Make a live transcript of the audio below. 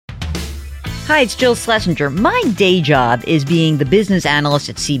Hi, it's Jill Schlesinger. My day job is being the business analyst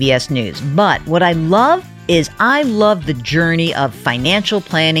at CBS News. But what I love is I love the journey of financial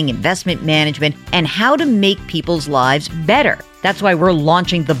planning, investment management, and how to make people's lives better. That's why we're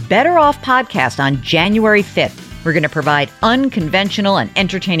launching the Better Off podcast on January 5th. We're going to provide unconventional and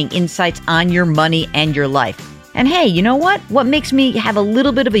entertaining insights on your money and your life. And hey, you know what? What makes me have a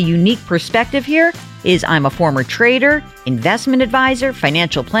little bit of a unique perspective here is I'm a former trader, investment advisor,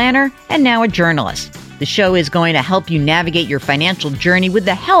 financial planner, and now a journalist. The show is going to help you navigate your financial journey with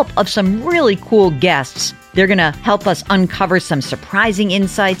the help of some really cool guests. They're going to help us uncover some surprising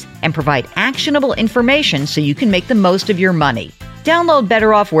insights and provide actionable information so you can make the most of your money. Download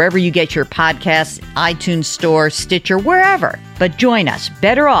Better Off wherever you get your podcasts, iTunes Store, Stitcher, wherever. But join us,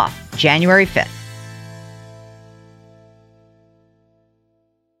 Better Off, January 5th.